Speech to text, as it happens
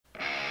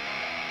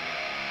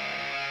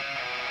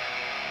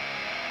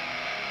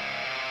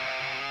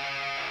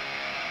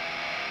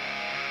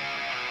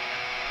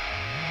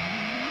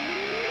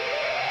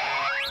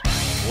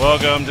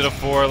Welcome to the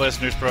Four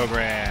Listeners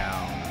Program.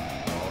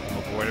 Welcome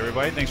aboard,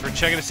 everybody. Thanks for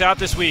checking us out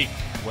this week.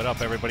 What up,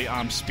 everybody?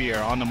 I'm Spear.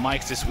 On the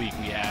mics this week,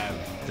 we have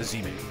the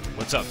Z-Man.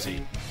 What's up, Z?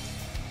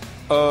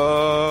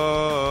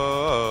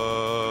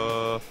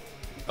 Oh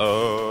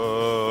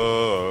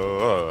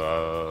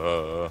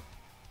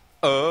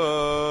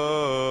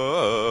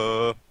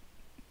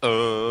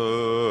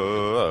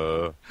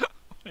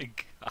my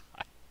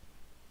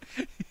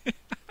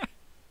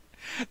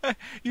God.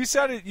 You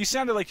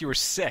sounded like you were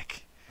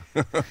sick.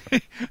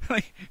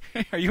 Like,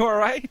 are you all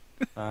right?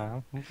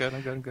 I'm good.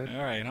 All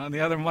right. On the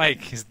other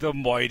mic is the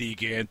mighty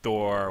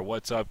Ganthor.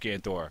 What's up,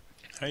 Ganthor?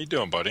 How you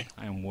doing, buddy?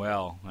 I'm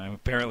well.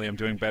 Apparently I'm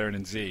doing better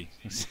than Z.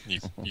 You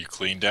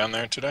clean down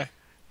there today?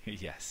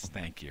 Yes,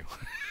 thank you.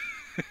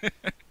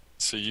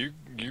 So you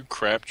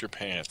crapped your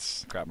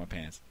pants Crap my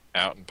pants.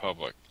 out in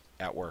public.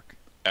 At work.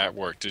 At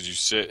work. Did you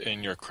sit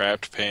in your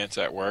crapped pants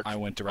at work I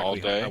went all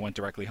directly day? I went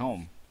directly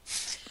home.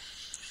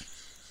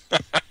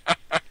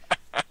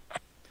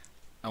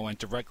 I went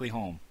directly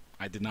home.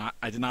 I did not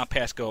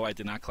pass go. I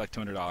did not collect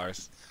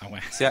 $200. I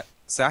went.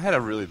 See, I had a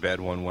really bad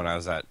one when I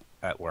was at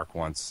work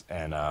once,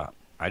 and I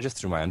just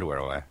threw my underwear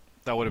away.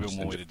 That would have been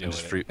one way to deal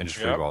with it. And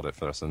just freeballed it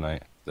for the rest of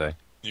the day.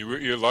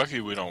 You're lucky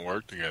we don't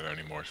work together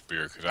anymore,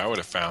 Spear, because I would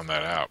have found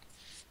that out.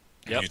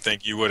 Yep. You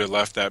think you would have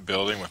left that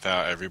building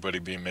without everybody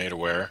being made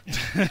aware?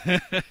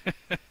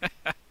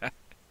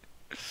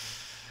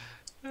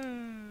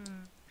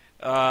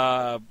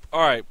 All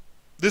right.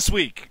 This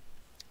week,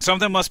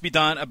 something must be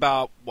done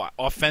about what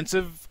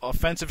offensive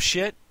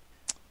shit.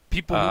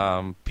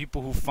 People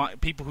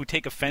who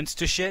take offense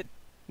to shit.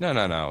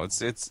 No.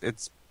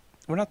 It's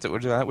we're not doing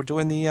that. We're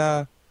doing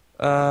the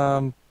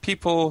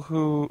people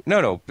who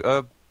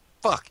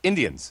fuck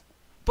Indians.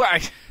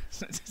 But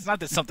it's not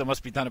that something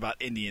must be done about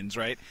Indians,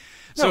 right?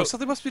 No,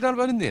 something must be done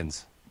about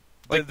Indians.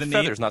 Like the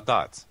feathers, not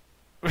dots.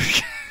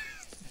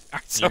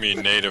 So, You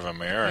mean Native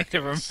Americans?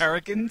 Native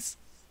Americans?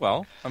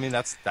 Well, I mean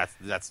that's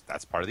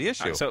part of the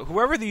issue. Right, so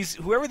whoever these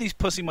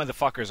pussy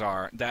motherfuckers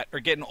are that are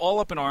getting all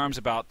up in arms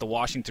about the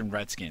Washington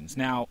Redskins.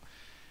 Now,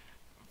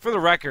 for the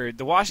record,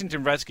 the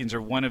Washington Redskins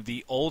are one of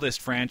the oldest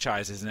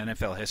franchises in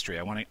NFL history.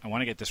 I want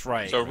to get this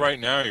right. So right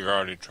now you're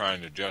already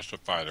trying to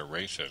justify the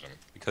racism.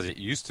 Because it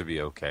used to be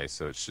okay,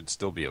 so it should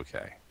still be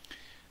okay.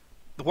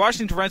 The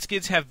Washington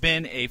Redskins have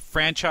been a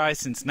franchise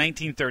since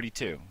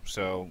 1932.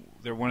 So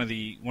they're one of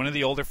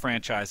the older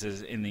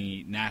franchises in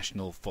the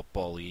National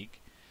Football League.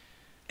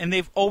 And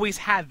they've always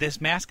had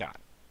this mascot,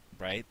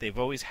 right? They've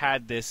always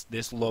had this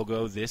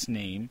logo, this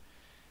name.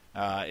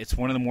 It's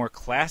one of the more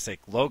classic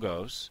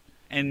logos.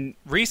 And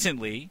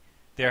recently,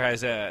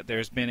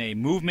 there's been a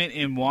movement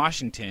in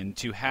Washington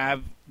to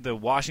have the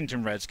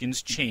Washington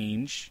Redskins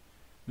change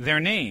their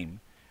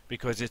name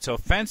because it's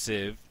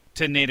offensive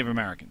to Native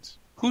Americans.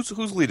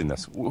 Who's leading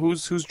this?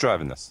 Who's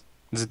driving this?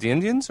 Is it the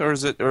Indians or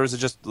is it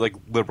just like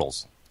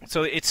liberals?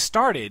 So it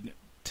started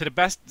to the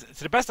best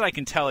that I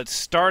can tell. It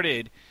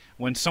started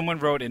when someone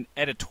wrote an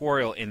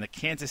editorial in the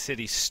Kansas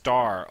City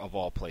Star of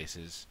all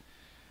places,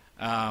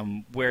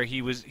 where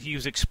he was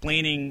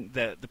explaining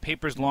the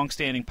paper's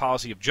longstanding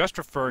policy of just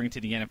referring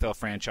to the NFL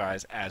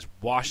franchise as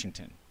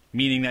Washington,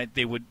 meaning that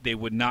they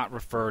would not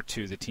refer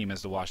to the team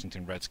as the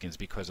Washington Redskins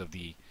because of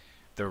the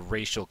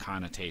racial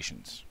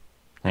connotations.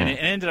 And it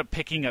ended up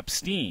picking up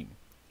steam.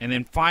 And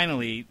then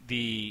finally,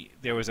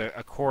 there was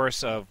a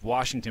chorus of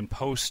Washington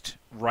Post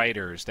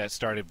writers that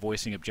started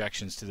voicing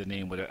objections to the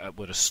name with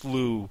a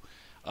slew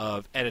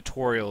of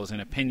editorials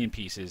and opinion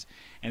pieces,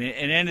 and it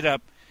ended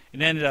up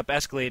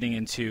escalating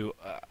into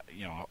a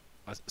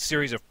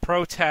series of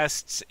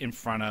protests in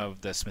front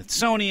of the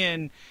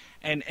Smithsonian,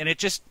 and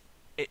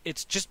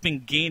it's just been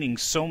gaining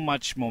so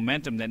much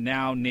momentum that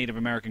now Native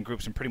American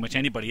groups and pretty much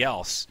anybody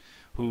else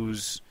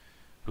who's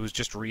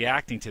just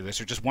reacting to this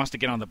or just wants to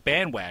get on the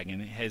bandwagon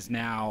has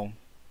now,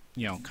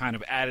 kind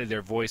of added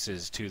their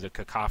voices to the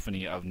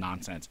cacophony of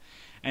nonsense.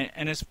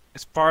 And as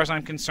far as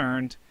I'm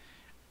concerned,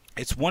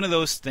 it's one of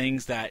those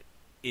things that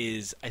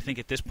is, I think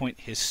at this point,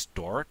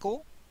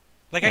 historical.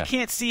 Like, yeah. I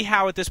can't see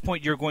how at this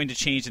point you're going to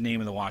change the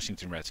name of the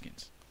Washington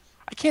Redskins.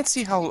 I can't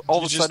see how all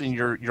of a sudden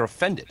you're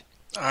offended.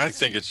 I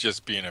think it's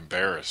just being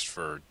embarrassed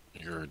for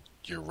your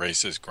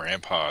racist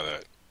grandpa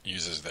that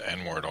uses the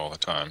N-word all the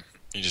time.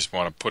 You just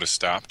want to put a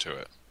stop to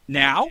it.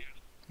 Now?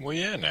 Well,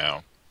 yeah,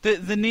 now.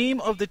 The name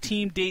of the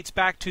team dates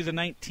back to the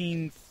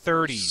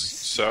 1930s.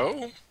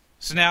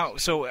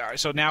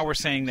 So now we're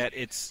saying that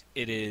it's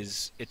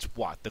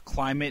what? The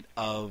climate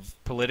of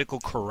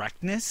political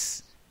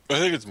correctness? I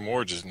think it's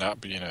more just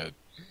not being an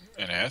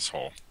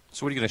asshole.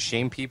 So what, are you going to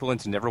shame people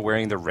into never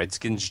wearing the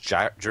Redskins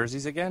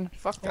jerseys again?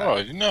 Fuck that.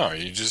 Oh, no,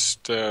 you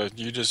just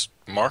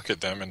market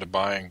them into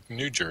buying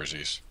new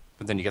jerseys.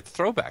 But then you get the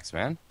throwbacks,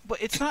 man.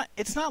 But it's not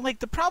like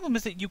the problem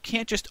is that you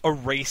can't just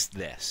erase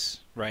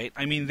this, right?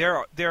 I mean,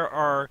 there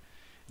are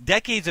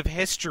decades of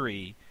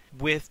history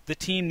with the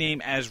team name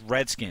as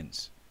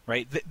Redskins,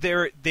 right?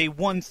 They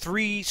won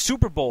 3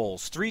 Super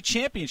Bowls, 3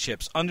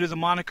 championships under the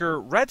moniker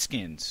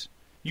Redskins.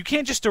 You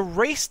can't just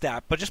erase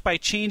that, but just by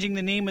changing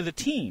the name of the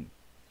team.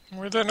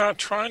 Well, they're not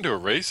trying to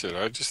erase it.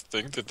 I just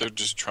think that they're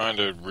just trying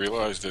to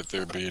realize that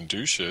they're being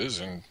douches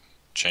and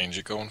change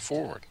it going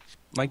forward.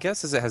 My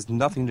guess is it has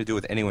nothing to do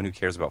with anyone who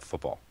cares about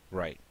football.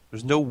 Right.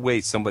 There's no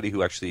way somebody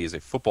who actually is a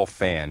football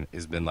fan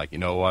has been like, you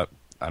know what,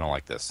 I don't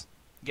like this.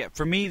 Yeah,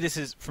 for me this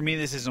is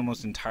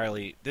almost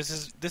entirely this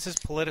is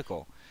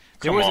political.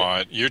 Come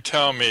on, you're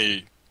telling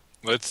me?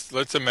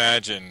 Let's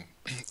imagine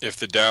if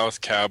the Dallas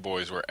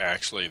Cowboys were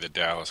actually the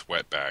Dallas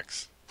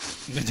Wetbacks.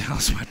 The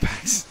Dallas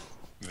Wetbacks.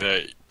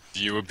 That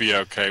you would be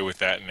okay with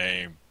that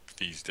name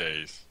these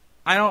days?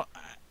 I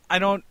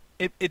don't.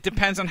 It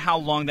depends on how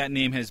long that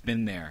name has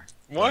been there.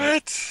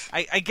 What?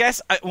 I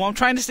guess. I'm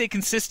trying to stay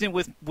consistent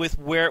with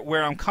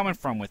where I'm coming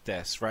from with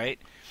this, right?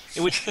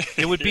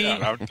 It would be.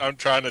 Yeah, I'm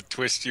trying to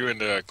twist you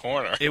into a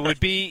corner. It would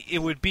be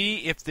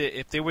if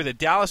they were the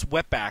Dallas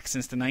Wetbacks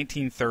since the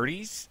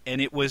 1930s, and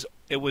it was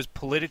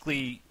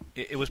politically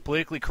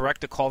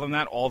correct to call them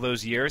that all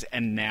those years,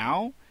 and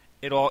now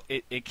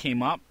it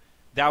came up.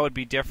 That would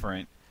be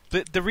different.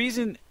 The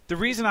reason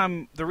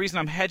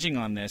I'm hedging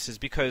on this is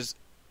because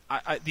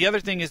the other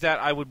thing is that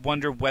I would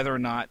wonder whether or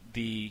not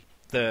the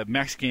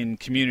Mexican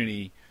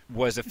community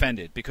was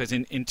offended, because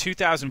in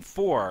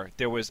 2004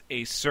 there was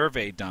a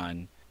survey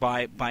done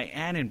by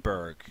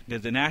Annenberg,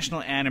 the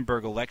National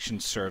Annenberg Election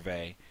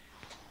Survey.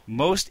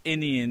 Most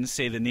Indians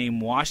say the name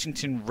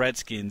Washington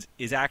Redskins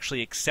is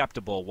actually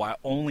acceptable, while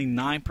only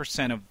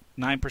 9%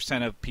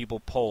 of people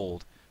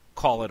polled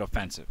call it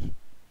offensive.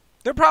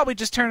 They're probably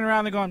just turning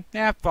around and going,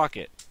 "Nah, fuck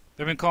it."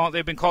 They've been called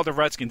the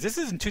Redskins. This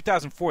is in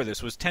 2004.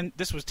 This was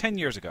 10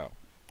 years ago.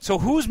 So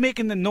who's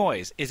making the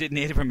noise? Is it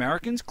Native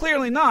Americans?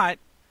 Clearly not,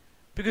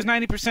 because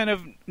 90%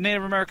 of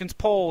Native Americans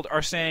polled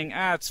are saying,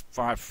 it's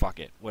fine, fuck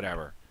it,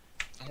 whatever.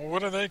 Well,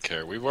 what do they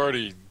care? We've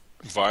already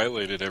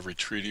violated every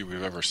treaty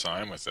we've ever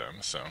signed with them,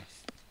 so I'm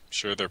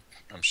sure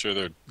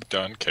they're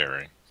done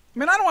caring. I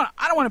mean, I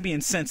don't want to be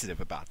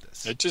insensitive about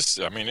this. It just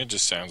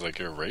sounds like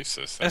you're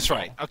racist. That's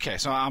right. Okay,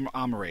 so I'm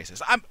a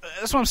racist.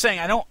 That's what I'm saying.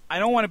 I don't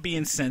want to be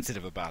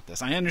insensitive about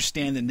this. I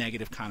understand the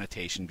negative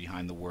connotation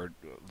behind the word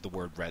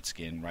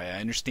redskin, right?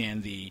 I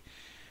understand the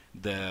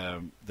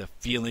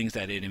feelings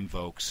that it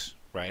invokes,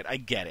 right? I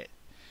get it.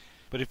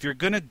 But if you're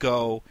gonna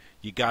go,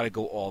 you got to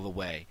go all the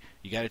way.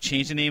 You got to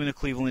change the name of the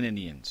Cleveland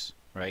Indians,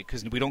 right?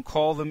 Because we don't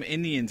call them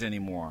Indians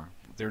anymore.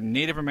 They're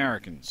Native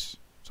Americans.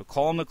 So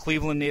call them the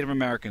Cleveland Native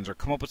Americans, or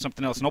come up with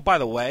something else. And oh, by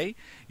the way,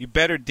 you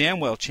better damn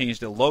well change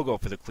the logo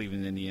for the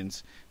Cleveland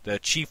Indians. The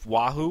Chief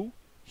Wahoo,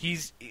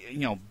 he's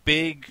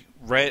big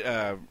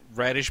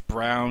reddish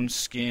brown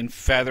skin,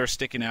 feather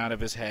sticking out of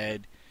his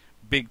head,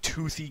 big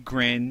toothy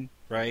grin,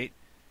 right?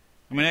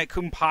 I mean, that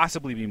couldn't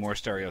possibly be more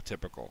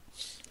stereotypical.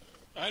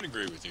 I'd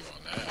agree with you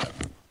on that.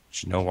 Do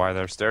you know why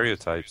they're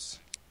stereotypes?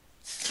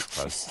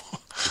 Because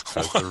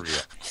they're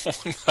real.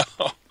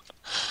 No.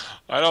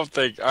 I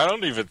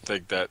don't even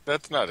think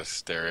that's not a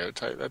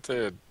stereotype. That's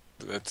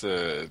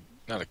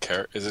not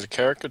a is it a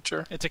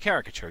caricature? It's a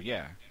caricature,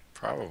 yeah.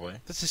 Probably.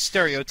 That's a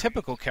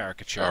stereotypical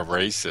caricature. A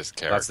racist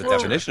caricature. That's the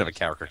definition of a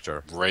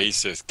caricature.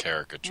 Racist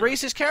caricature.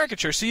 Racist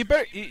caricature. So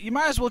you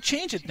might as well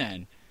change it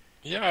then.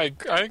 Yeah,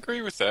 I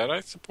agree with that.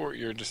 I support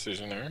your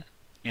decision there.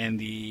 And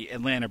the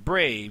Atlanta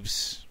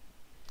Braves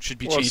should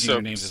be changing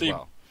their names as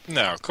well.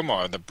 No, come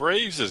on. The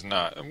Braves is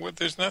not.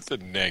 There's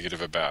nothing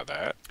negative about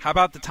that. How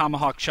about the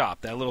Tomahawk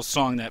Chop, that little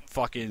song that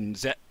fucking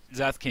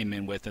Zeth came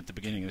in with at the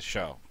beginning of the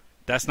show?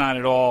 That's not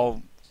at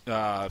all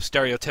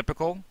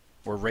stereotypical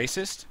or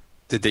racist.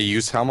 Did they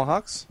use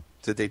tomahawks?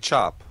 Did they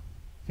chop?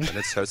 Then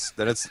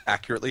it's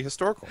accurately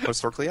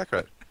historically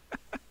accurate.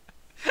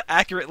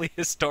 Accurately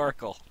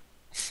historical.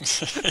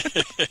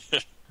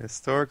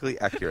 Historically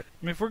accurate.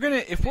 I mean,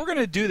 if we're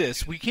gonna do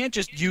this, we can't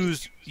just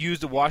use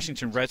the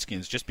Washington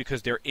Redskins just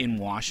because they're in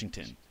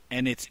Washington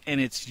and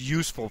it's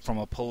useful from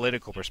a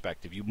political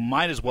perspective. You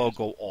might as well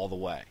go all the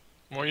way.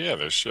 Well, yeah,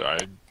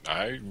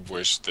 I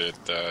wish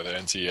that the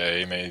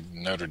NCAA made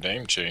Notre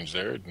Dame change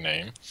their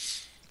name.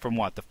 From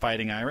what, the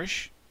Fighting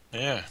Irish?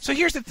 Yeah. So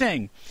here's the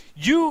thing: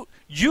 you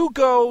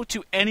go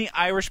to any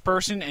Irish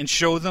person and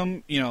show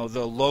them,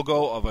 the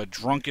logo of a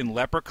drunken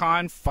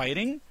leprechaun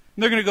fighting, and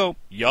they're gonna go,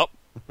 "Yup."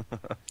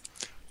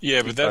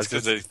 Yeah, but that's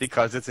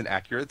because it's an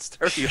accurate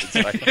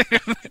stereotype.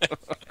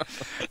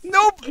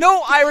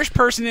 No Irish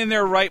person in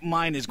their right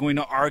mind is going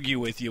to argue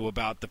with you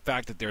about the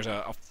fact that there's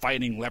a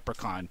fighting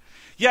leprechaun.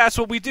 Yeah, that's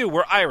what we do.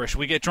 We're Irish.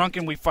 We get drunk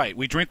and we fight.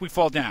 We drink, we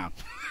fall down.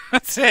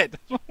 That's it.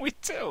 That's what we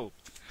do.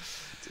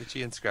 It's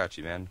itchy and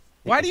scratchy, man.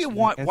 Why do you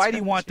want Notre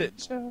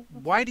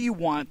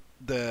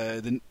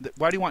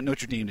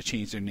Dame to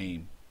change their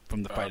name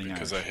from the Fighting Irish?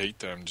 Because I hate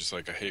them, just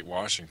like I hate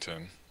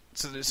Washington.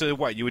 So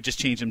what? You would just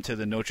change them to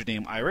the Notre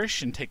Dame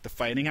Irish and take the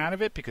fighting out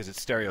of it because it's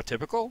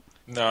stereotypical?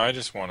 No, I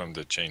just want them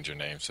to change their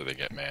name so they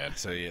get mad.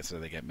 So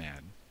they get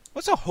mad.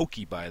 What's a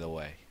hokie, by the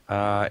way?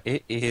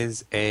 It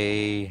is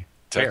a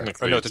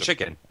technically. No, it's a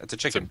chicken. It's a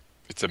chicken.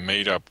 It's a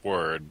made-up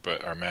word,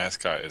 but our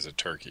mascot is a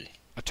turkey.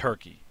 A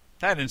turkey.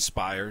 That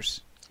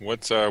inspires.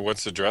 What's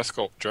the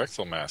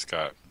Drexel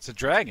mascot? It's a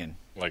dragon.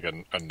 Like a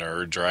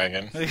nerd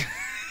dragon?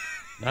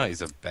 No,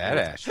 he's a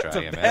badass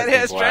dragon, man.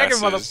 Badass dragon,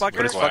 Glasses, motherfucker.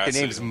 But his fucking glasses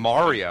name's and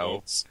Mario,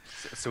 boots.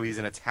 so he's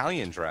an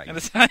Italian dragon. And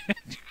it's-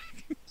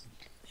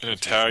 An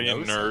Italian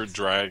Nose nerd hurts.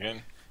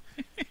 dragon.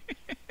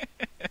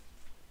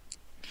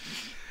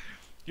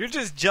 You're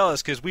just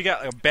jealous because we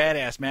got a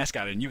badass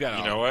mascot and you got.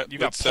 You know what? You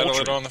got Let's settle it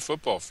poultry. on the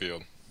football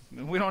field.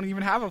 We don't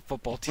even have a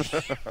football team.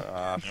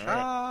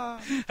 Ah.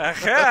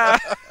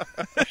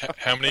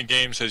 How many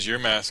games has your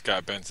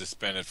mascot been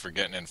suspended for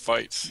getting in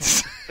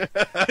fights?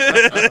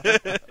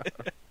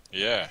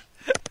 Yeah.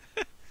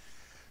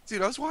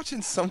 Dude, I was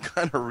watching some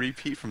kind of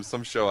repeat from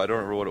some show. I don't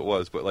remember what it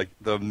was, but like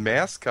the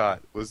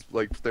mascot was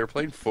like they were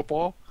playing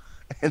football,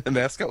 and the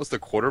mascot was the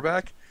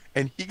quarterback,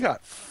 and he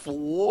got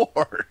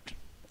floored.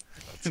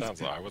 That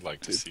sounds like I would like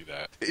to see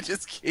that. They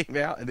just came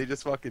out and they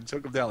just fucking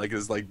took him down. Like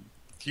this like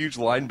huge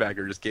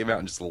linebacker just came out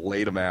and just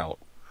laid him out.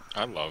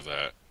 I love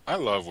that. I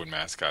love when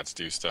mascots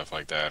do stuff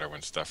like that, or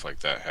when stuff like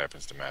that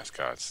happens to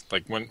mascots.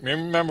 Like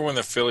remember when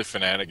the Philly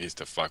Fanatic used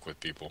to fuck with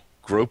people?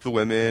 Grope the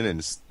women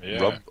and just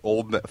Yeah. rub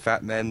old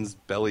fat men's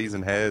bellies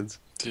and heads.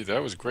 Dude,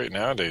 that was great.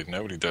 Nowadays,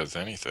 nobody does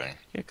anything.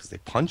 Yeah, because they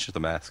punch the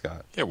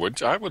mascot. Yeah,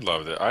 I would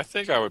love that. I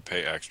think I would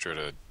pay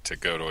extra to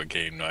go to a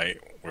game night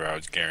where I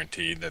was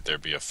guaranteed that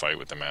there'd be a fight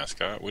with the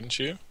mascot. Wouldn't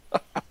you?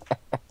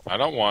 I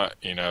don't want,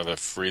 the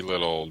free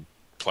little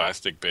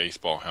plastic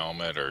baseball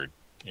helmet or,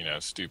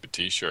 stupid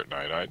T-shirt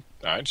night.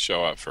 I'd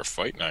show up for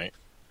fight night.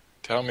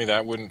 Tell me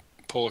that wouldn't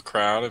pull a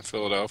crowd in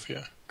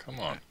Philadelphia? Come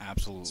on.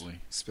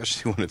 Absolutely.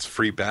 Especially when it's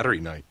free battery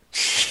night.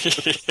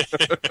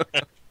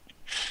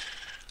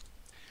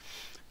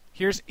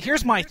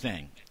 Here's my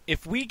thing.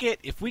 If we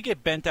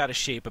get bent out of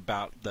shape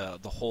about the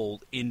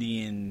whole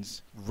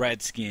Indians,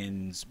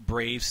 Redskins,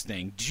 Braves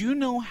thing, do you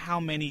know how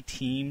many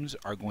teams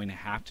are going to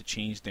have to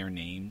change their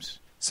names?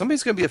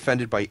 Somebody's going to be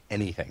offended by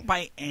anything.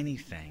 By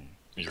anything.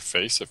 Your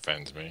face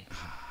offends me.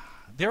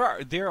 There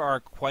are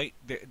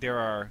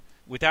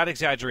without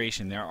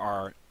exaggeration, there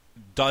are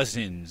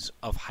dozens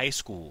of high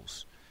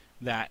schools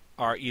that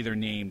are either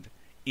named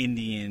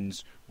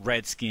Indians,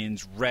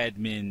 Redskins,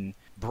 Redmen,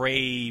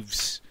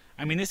 Braves.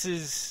 I mean, this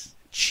is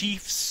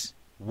Chiefs,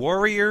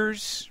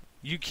 Warriors.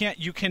 You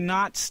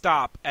cannot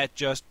stop at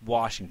just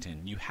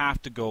Washington. You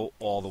have to go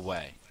all the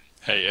way.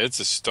 Hey, it's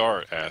a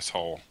start,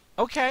 asshole.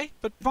 Okay,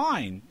 but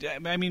fine.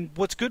 I mean,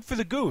 what's good for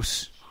the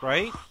goose,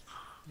 right?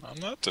 I'm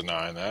not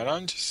denying that.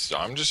 I'm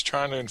just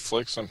trying to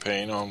inflict some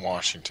pain on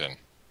Washington.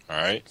 All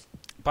right.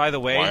 By the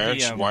way,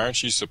 Why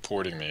aren't you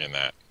supporting me in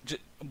that?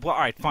 Well,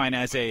 all right, fine.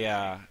 As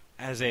a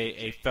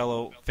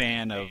fellow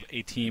fan of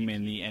a team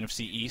in the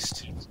NFC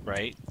East,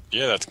 right?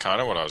 Yeah, that's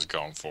kind of what I was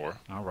going for.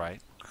 All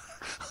right.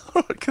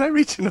 Can I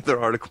read you another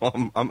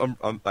article? I'm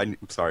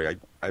sorry.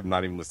 I'm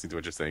not even listening to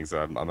what you're saying, so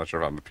I'm not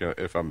sure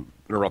if I'm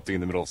interrupting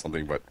in the middle of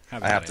something, but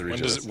I have to read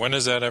you this. When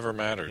does that ever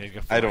matter? Yeah,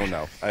 go for I it.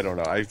 don't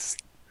know.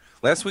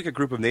 Last week, a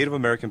group of Native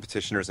American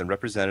petitioners and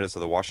representatives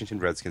of the Washington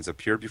Redskins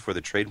appeared before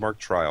the Trademark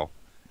Trial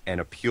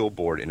and Appeal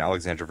Board in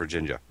Alexandria,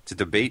 Virginia, to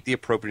debate the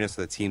appropriateness of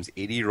the team's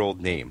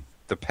 80-year-old name.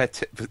 The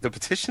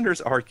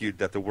petitioners argued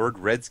that the word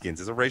Redskins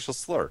is a racial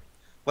slur,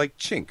 like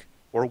chink,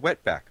 or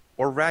wetback,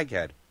 or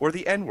raghead, or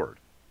the N-word.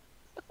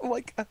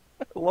 Like, I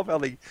love how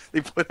they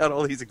put out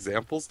all these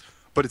examples,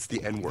 but it's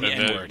the N-word. The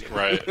N-word.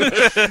 Right.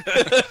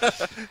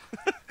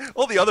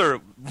 All the other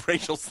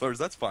racial slurs,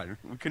 that's fine.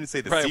 We couldn't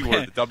say the Right, C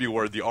word, the W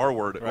word, the R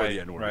word, or Right,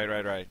 the N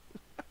word. right.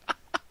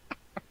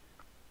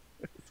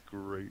 It's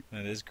great.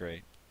 That is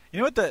great. You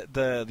know what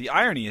the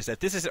irony is that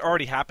this has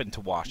already happened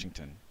to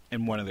Washington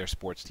in one of their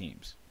sports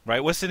teams,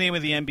 right? What's the name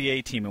of the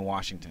NBA team in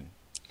Washington?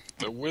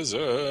 The The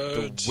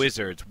Wizards.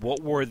 Wizards.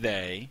 What were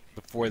they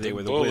before they The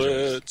were the Wizards?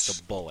 Bullets.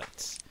 The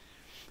Bullets.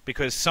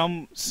 Because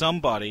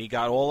somebody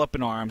got all up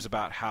in arms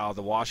about how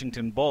the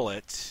Washington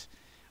Bullets,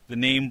 the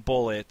name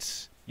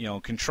Bullets,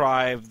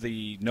 contrived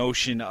the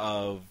notion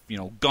of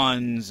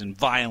guns and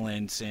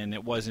violence, and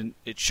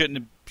it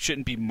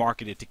shouldn't be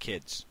marketed to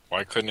kids.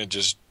 Why couldn't it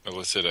just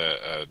elicit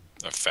a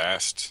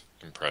fast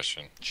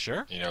impression?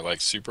 Sure.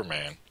 Like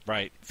Superman.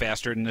 Right.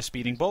 Faster than a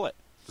speeding bullet.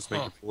 Just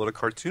make it pull out a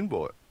cartoon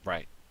bullet.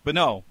 Right. But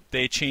no,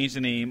 they changed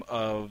the name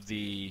of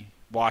the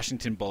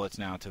Washington Bullets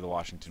now to the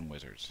Washington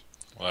Wizards.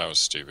 Well, that was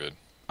stupid.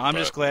 I'm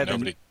just glad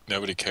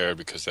nobody cared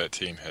because that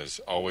team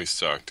has always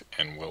sucked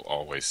and will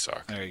always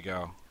suck. There you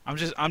go. I'm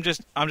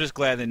just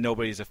glad that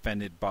nobody's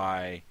offended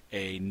by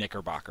a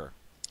knickerbocker.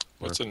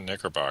 What's a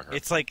knickerbocker?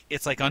 It's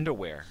like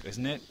underwear,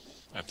 isn't it?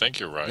 I think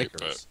you're right,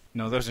 Knickers.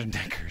 No, those are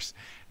knickers.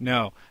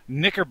 No,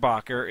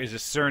 Knickerbocker is a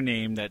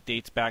surname that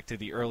dates back to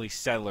the early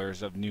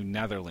settlers of New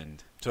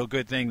Netherland. So it's a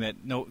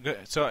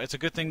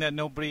good thing that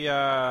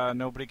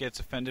nobody gets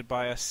offended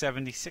by a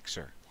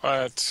 76er.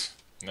 What?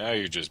 Now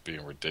you're just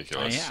being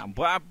ridiculous. I am,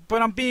 but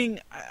I'm being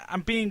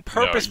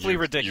purposefully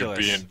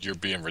ridiculous. You're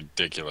being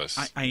ridiculous.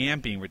 I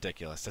am being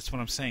ridiculous. That's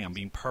what I'm saying. I'm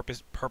being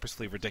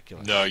purposely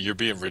ridiculous. No, you're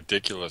being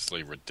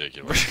ridiculously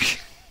ridiculous.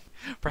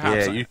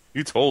 Perhaps. Yeah,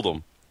 you told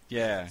them.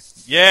 Yeah.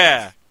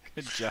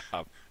 Good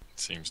job.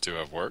 Seems to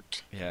have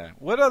worked. Yeah.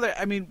 What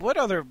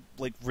other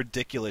like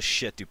ridiculous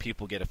shit do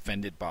people get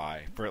offended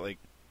by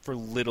for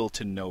little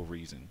to no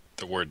reason?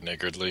 The word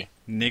niggardly.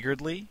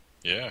 Niggardly?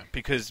 Yeah,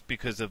 Because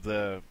of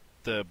the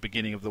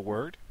beginning of the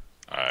word.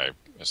 I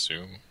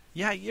assume.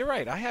 Yeah, you're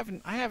right. I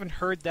haven't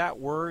heard that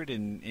word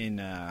in.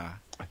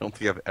 I don't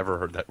think I've ever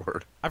heard that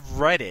word. I've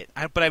read it,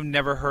 but I've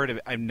never heard of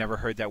it. I've never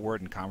heard that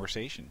word in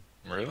conversation.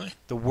 Really?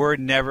 The word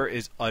never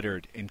is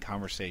uttered in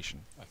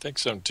conversation. I think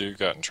some dude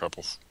got in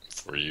trouble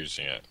for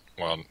using it.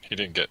 Well, he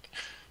didn't get.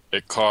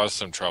 It caused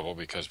some trouble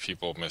because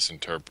people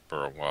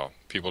misinterpret. Well,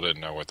 people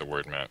didn't know what the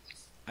word meant.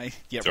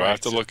 Do I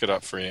have to look it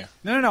up for you?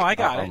 No. I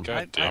got it.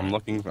 God damn I'm it.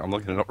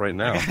 looking it up right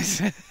now.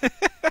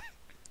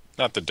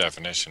 Not the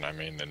definition. I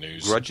mean the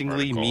news.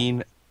 Grudgingly article.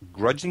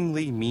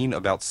 mean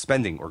about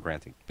spending or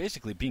granting.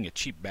 Basically, being a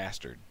cheap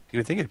bastard. You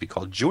would think it'd be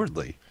called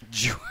jewardly.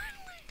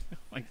 Oh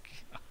my God.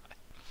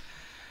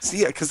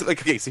 See, yeah, because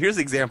okay, so here's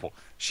the example.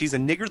 She's a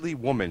niggardly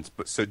woman,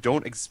 but so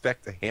don't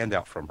expect a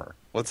handout from her.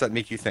 What's that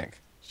make you think?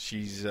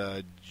 She's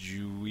a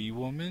Jewy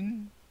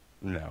woman.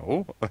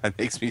 No, that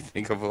makes me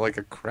think of like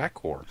a crack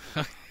whore.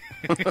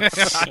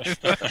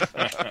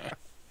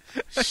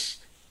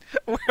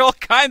 We're all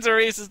kinds of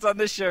racist on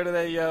this show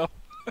today, yo.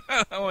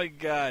 Oh my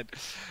God.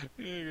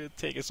 You're gonna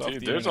take us off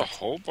Dude, the there's a internet.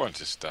 whole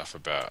bunch of stuff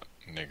about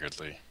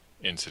niggardly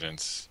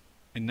incidents.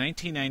 In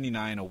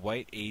 1999, a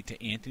white aide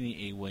to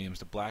Anthony A. Williams,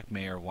 the black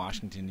mayor of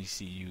Washington,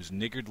 D.C., used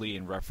niggardly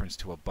in reference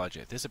to a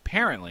budget. This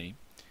apparently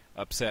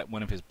upset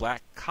one of his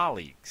black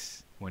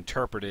colleagues, who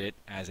interpreted it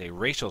as a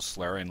racial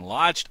slur and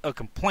lodged a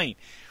complaint.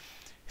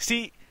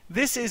 See,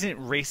 this isn't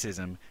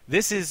racism.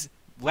 This is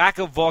lack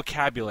of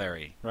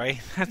vocabulary, right?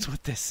 That's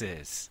what this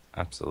is.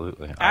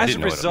 Absolutely. As I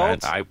didn't a know result-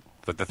 what it meant.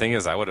 But the thing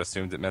is, I would have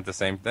assumed it meant the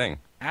same thing.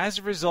 As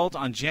a result,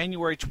 on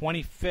January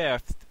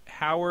 25th,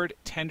 Howard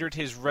tendered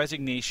his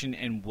resignation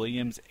and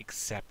Williams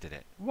accepted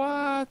it.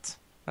 What?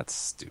 That's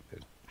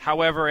stupid.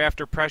 However,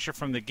 after pressure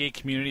from the gay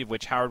community of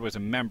which Howard was a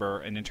member,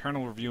 an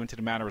internal review into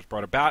the matter was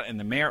brought about, and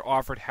the mayor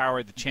offered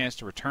Howard the chance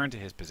to return to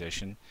his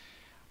position.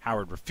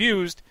 Howard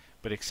refused,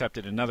 but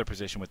accepted another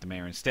position with the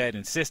mayor instead,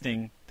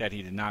 insisting that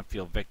he did not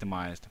feel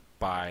victimized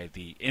by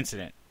the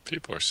incident.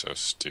 People are so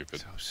stupid.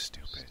 So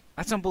stupid.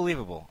 That's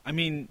unbelievable. I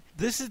mean,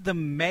 this is the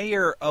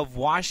mayor of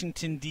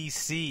Washington,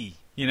 D.C.,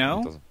 you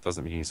know?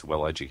 Doesn't mean he's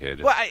well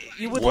educated. Well,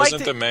 you would Wasn't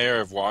like to... the mayor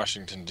of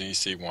Washington,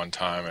 D.C. one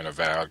time an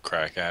avowed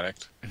crack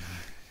addict?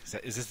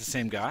 Is this the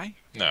same guy?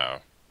 No.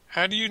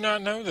 How do you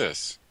not know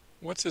this?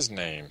 What's his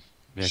name?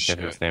 Yeah, I can't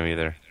hear his name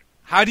either.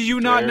 How do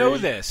you not know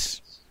Gary?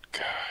 this?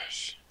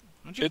 Gosh.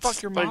 Why don't you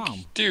fuck your like,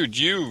 mom? Dude,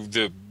 you,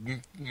 the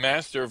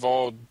master of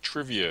all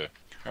trivia.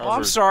 Oh,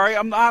 I'm sorry.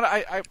 I'm not.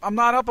 I'm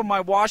not up on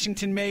my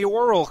Washington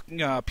mayoral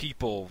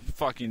people.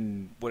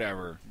 Fucking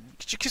whatever.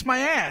 Could you kiss my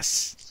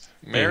ass?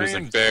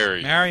 Marion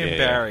Barry. Marion Yeah.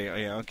 Barry. Oh,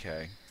 yeah.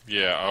 Okay.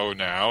 Yeah, oh,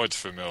 now it's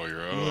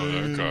familiar. Oh,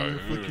 that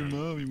guy. Fuck your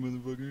mom, you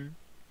motherfucker.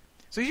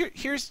 So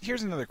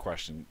here's another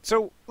question.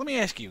 So let me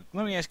ask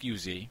you,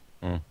 Z.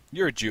 Mm.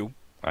 You're a Jew.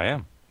 I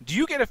am. Do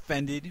you get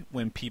offended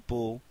when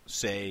people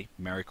say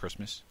Merry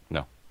Christmas?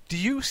 No. Do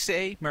you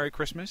say Merry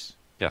Christmas?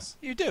 Yes.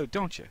 You do,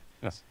 don't you?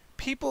 Yes.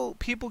 People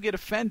get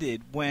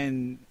offended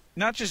when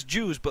not just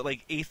Jews but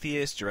like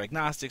atheists or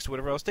agnostics or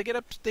whatever else they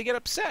get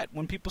upset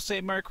when people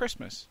say Merry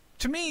Christmas.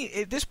 To me,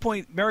 at this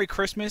point, Merry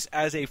Christmas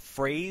as a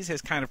phrase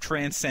has kind of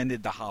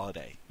transcended the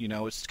holiday. You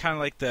know, it's kind of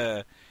like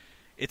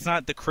it's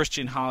not the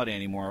Christian holiday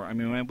anymore. I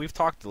mean, we've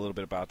talked a little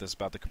bit about this,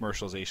 about the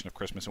commercialization of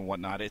Christmas and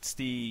whatnot. It's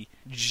the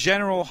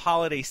general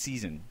holiday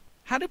season.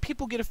 How do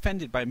people get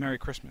offended by Merry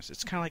Christmas?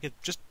 It's kind of like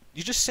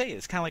you just say it.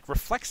 It's kind of like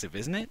reflexive,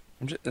 isn't it?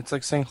 It's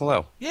like saying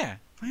hello. Yeah,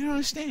 I don't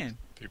understand.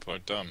 People are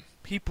dumb.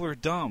 People are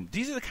dumb.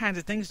 These are the kinds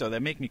of things, though,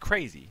 that make me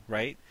crazy,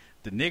 right?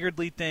 The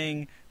niggardly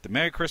thing, the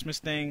Merry Christmas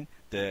thing,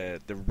 the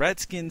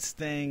Redskins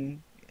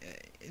thing.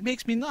 It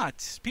makes me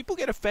nuts. People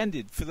get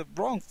offended for the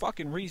wrong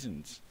fucking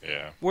reasons.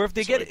 Yeah. Or if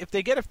they It's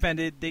get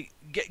offended, they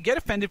get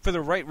offended for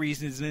the right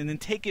reasons and then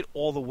take it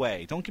all the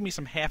way. Don't give me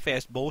some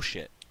half-assed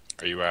bullshit.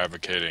 Are you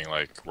advocating,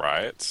 like,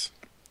 riots?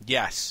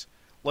 Yes.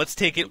 Let's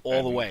take it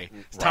all the way.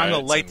 It's time to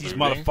Riots light and these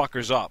looting?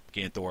 motherfuckers up,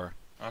 Ganthor.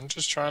 I'm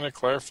just trying to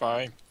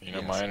clarify,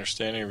 Yes. my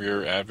understanding of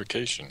your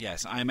advocation.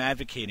 Yes, I'm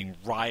advocating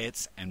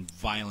riots and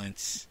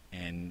violence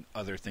and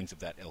other things of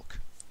that ilk.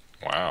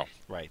 Wow.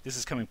 Right. This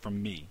is coming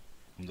from me.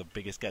 I'm the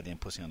biggest goddamn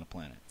pussy on the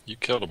planet. You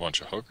killed a bunch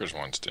of hookers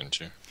once, didn't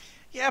you?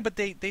 Yeah, but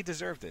they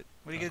deserved it.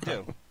 What are you going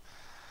to do?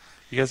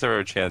 You guys ever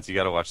have a chance? You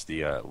got to watch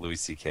the Louis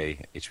C.K.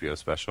 HBO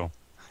special.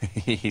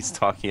 He's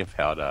talking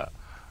about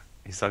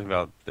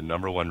the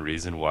number one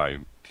reason why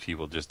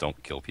people just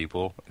don't kill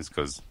people is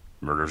because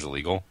murder's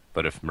illegal.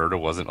 But if murder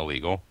wasn't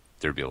illegal,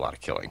 there'd be a lot of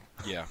killing.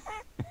 Yeah.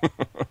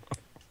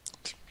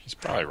 He's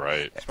probably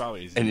right. It's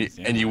probably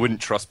easy. And you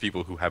wouldn't trust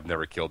people who have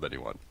never killed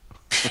anyone.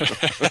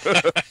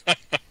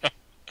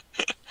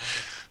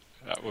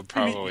 That would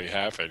probably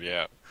happen,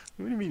 yeah.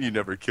 What do you mean you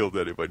never killed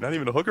anybody? Not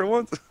even a hooker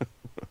once?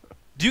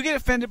 Do you get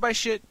offended by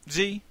shit,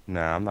 Z?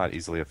 Nah, I'm not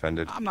easily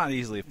offended. I'm not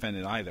easily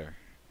offended either.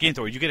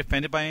 Ganthor, you get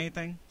offended by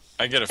anything?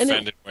 I get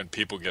offended when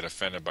people get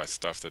offended by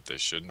stuff that they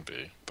shouldn't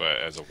be. But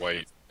as a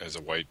white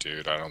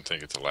dude, I don't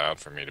think it's allowed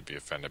for me to be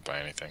offended by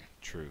anything.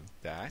 True.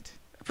 That.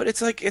 But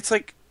it's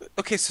like,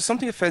 okay, so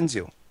something offends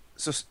you.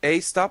 So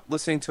stop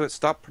listening to it,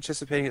 stop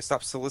participating in it,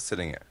 stop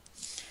soliciting it.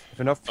 If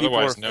enough people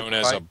Otherwise are known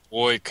as a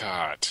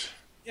boycott.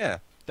 yeah.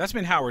 That's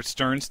been Howard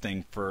Stern's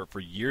thing for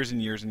years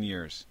and years and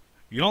years.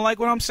 You don't like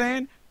what I'm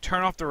saying?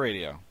 Turn off the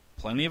radio.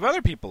 Plenty of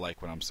other people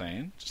like what I'm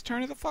saying. Just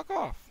turn it the fuck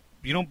off.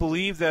 You don't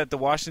believe that the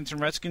Washington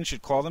Redskins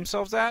should call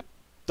themselves that?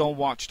 Don't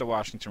watch the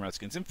Washington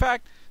Redskins. In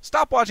fact,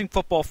 stop watching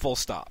football full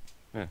stop.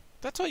 Yeah.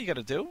 That's all you got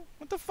to do.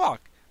 What the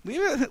fuck?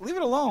 Leave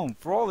it alone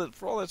for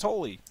all that's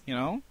holy, you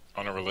know?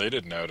 On a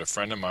related note, a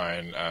friend of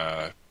mine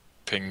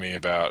pinged me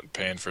about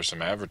paying for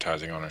some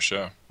advertising on our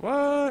show.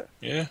 What?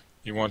 Yeah,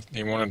 he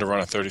wanted to run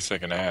a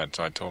 30-second ad,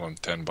 so I told him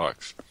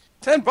 $10.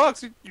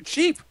 $10? You're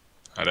cheap.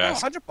 I'd Oh,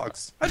 ask.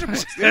 $100.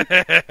 $100.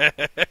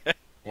 Yeah.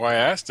 Well, I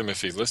asked him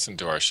if he listened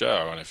to our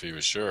show and if he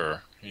was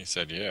sure. He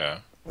said, yeah.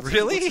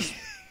 Really?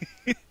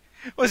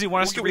 What does he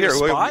want us to read a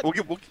Here, spot? we'll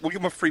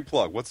give him a free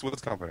plug. What's the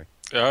company?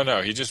 Oh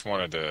no, he just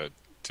wanted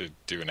to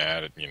do an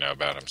ad,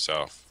 about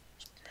himself.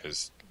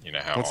 His,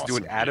 how Wants to do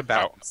awesome an ad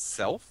about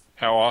himself?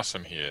 how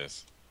awesome he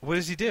is. What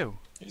does he do?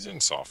 He's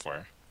in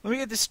software. Let me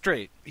get this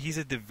straight. He's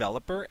a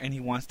developer and he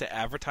wants to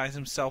advertise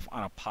himself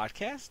on a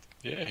podcast?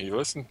 Yeah, he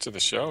listened to the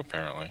show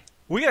apparently.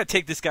 We got to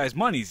take this guy's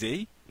money,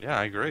 Z. Yeah,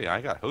 I agree.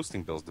 I got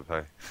hosting bills to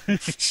pay.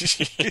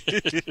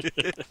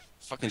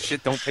 Fucking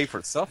shit don't pay for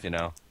itself,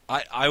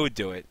 I would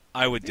do it.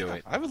 I would do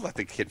it. I would let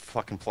the kid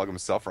fucking plug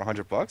himself for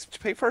 $100. Just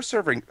pay for a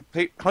server.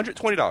 Pay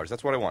 $120.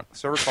 That's what I want.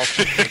 Server cost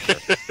for the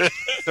year.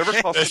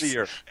 Server cost for the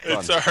year.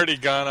 It's Done. already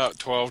gone up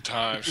 12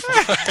 times.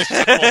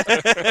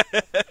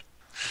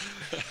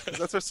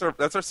 That's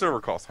our server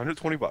cost.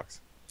 $120.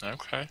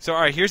 Okay. So,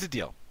 all right, here's the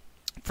deal.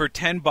 For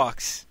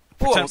 $10...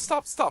 Whoa!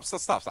 Stop!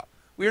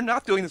 We are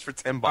not doing this for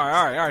 $10. All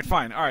right,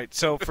 fine. All right,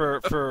 so for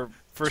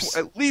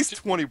At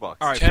least $20. All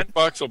right,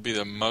 $10 will be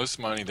the most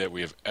money that we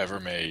have ever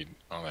made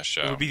on this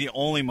show. it would be the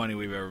only money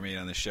we've ever made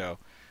on the show.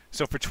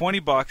 So for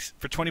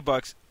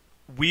 $20,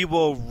 we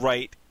will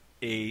write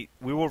a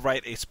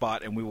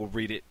spot and we will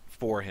read it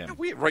for him.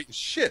 We ain't writing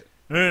shit.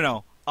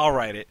 No. I'll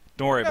write it.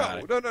 Don't worry about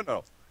it.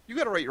 No. You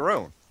got to write your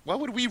own. Why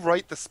would we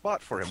write the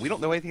spot for him? We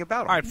don't know anything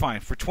about him. All right, fine.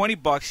 For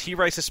 $20, he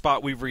writes a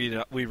spot. We read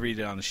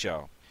it on the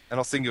show. And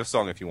I'll sing you a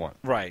song if you want.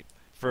 Right.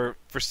 For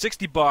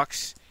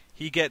 $60,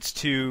 he gets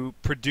to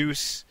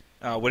produce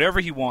whatever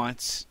he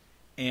wants,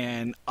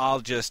 and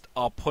I'll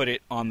put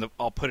it on the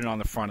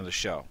front of the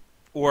show,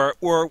 or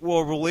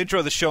we'll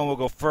intro the show and we'll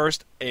go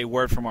first. A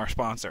word from our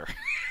sponsor.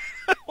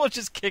 We'll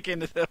just kick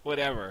into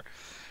whatever.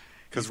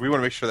 Because we want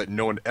to make sure that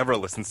no one ever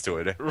listens to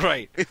it.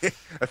 Right.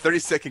 A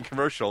 30-second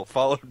commercial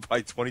followed by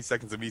 20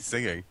 seconds of me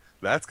singing.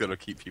 That's going to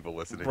keep people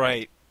listening.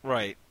 Right.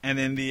 And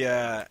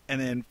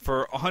then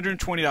for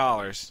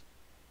 $120,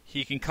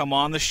 he can come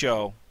on the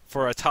show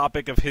for a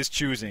topic of his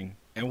choosing,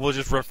 and we'll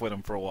just riff with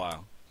him for a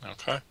while.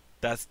 Okay.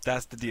 That's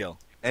the deal.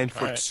 And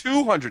for All right.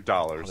 $200,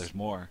 Oh, there's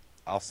more.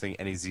 I'll sing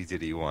any Z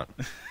Diddy you want.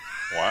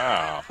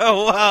 Wow.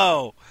 Oh,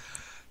 wow.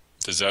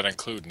 Does that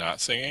include not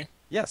singing?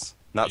 Yes.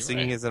 Not You're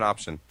singing right. is an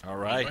option. All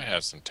You right. might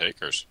have some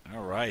takers.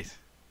 All right.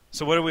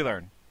 So what did we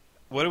learn?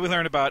 What did we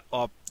learn about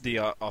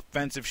the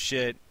offensive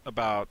shit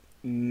about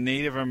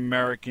Native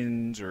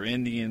Americans or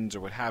Indians or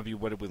what have you?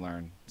 What did we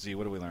learn? Z,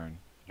 what did we learn?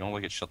 You don't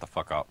like it, shut the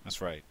fuck up.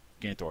 That's right.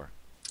 Ganthor.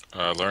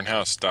 Learn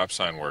how a stop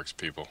sign works,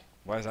 people.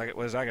 What does that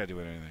got to do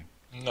with anything?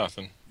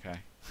 Nothing. Okay.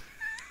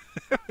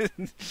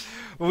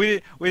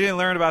 we didn't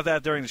learn about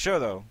that during the show,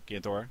 though,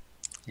 Ganthor.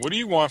 What do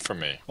you want from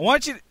me? I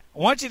want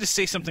you to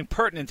say something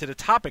pertinent to the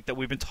topic that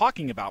we've been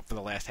talking about for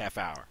the last half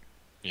hour.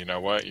 You know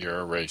what?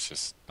 You're a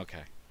racist.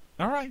 Okay.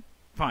 All right.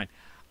 Fine.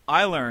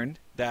 I learned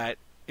that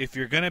if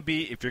you're gonna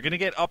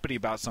get uppity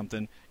about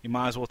something, you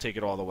might as well take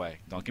it all the way.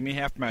 Don't give me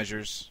half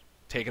measures.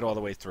 Take it all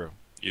the way through.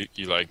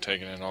 You like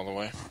taking it all the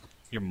way?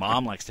 Your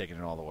mom likes taking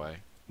it all the way.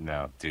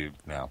 No, dude,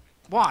 no.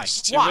 Why?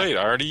 It's too Why? late.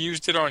 I already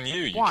used it on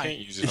you. You Why? can't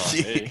use it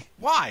on me.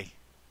 Why?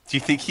 Do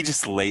you think he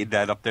just laid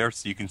that up there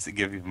so you can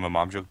give him a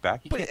mom joke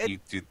back? But You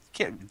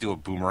can't do a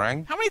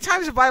boomerang. How many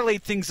times have I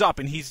laid things up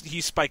and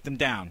he's spiked them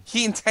down?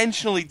 He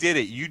intentionally did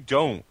it. You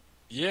don't.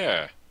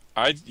 Yeah.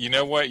 You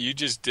know what? You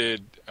just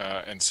did,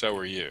 and so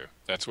are you.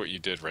 That's what you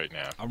did right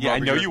now. I'm Yeah, I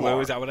rubber know your you glue.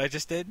 are. Is that what I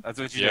just did? That's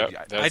what you Yep, did.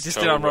 that's I just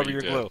totally did on what rubber you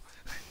your did. glue.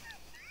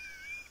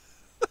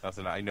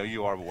 Listen, I know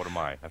you are, but what am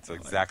I? That's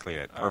exactly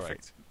it. All right.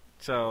 Perfect.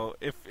 So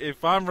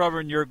if I'm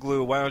rubbering your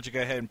glue, why don't you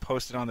go ahead and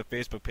post it on the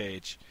Facebook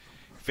page?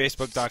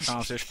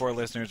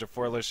 Facebook.com/4listeners or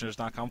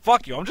 4listeners.com.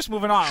 Fuck you. I'm just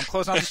moving on. I'm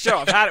closing out the show.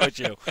 I've had it with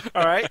you.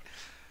 All right?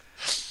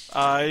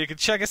 You can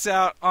check us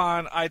out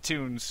on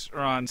iTunes or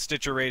on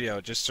Stitcher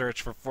Radio. Just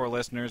search for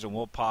 4Listeners and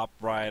we'll pop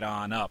right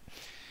on up.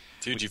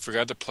 Dude, you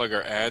forgot to plug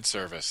our ad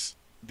service.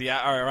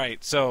 All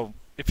right. So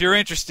if you're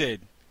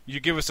interested, you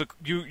give us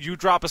you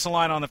drop us a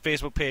line on the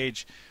Facebook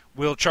page.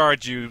 We'll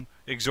charge you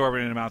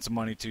exorbitant amounts of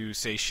money to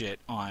say shit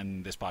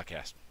on this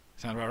podcast.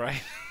 Sound about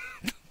right?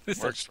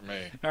 Works for me.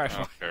 All right, I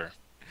don't care.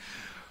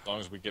 As long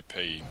as we get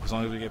paid. As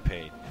long as we get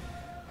paid.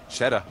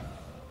 Cheddar.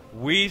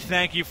 We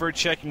thank you for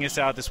checking us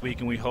out this week,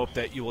 and we hope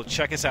that you will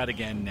check us out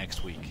again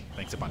next week.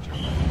 Thanks a bunch,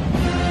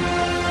 everybody.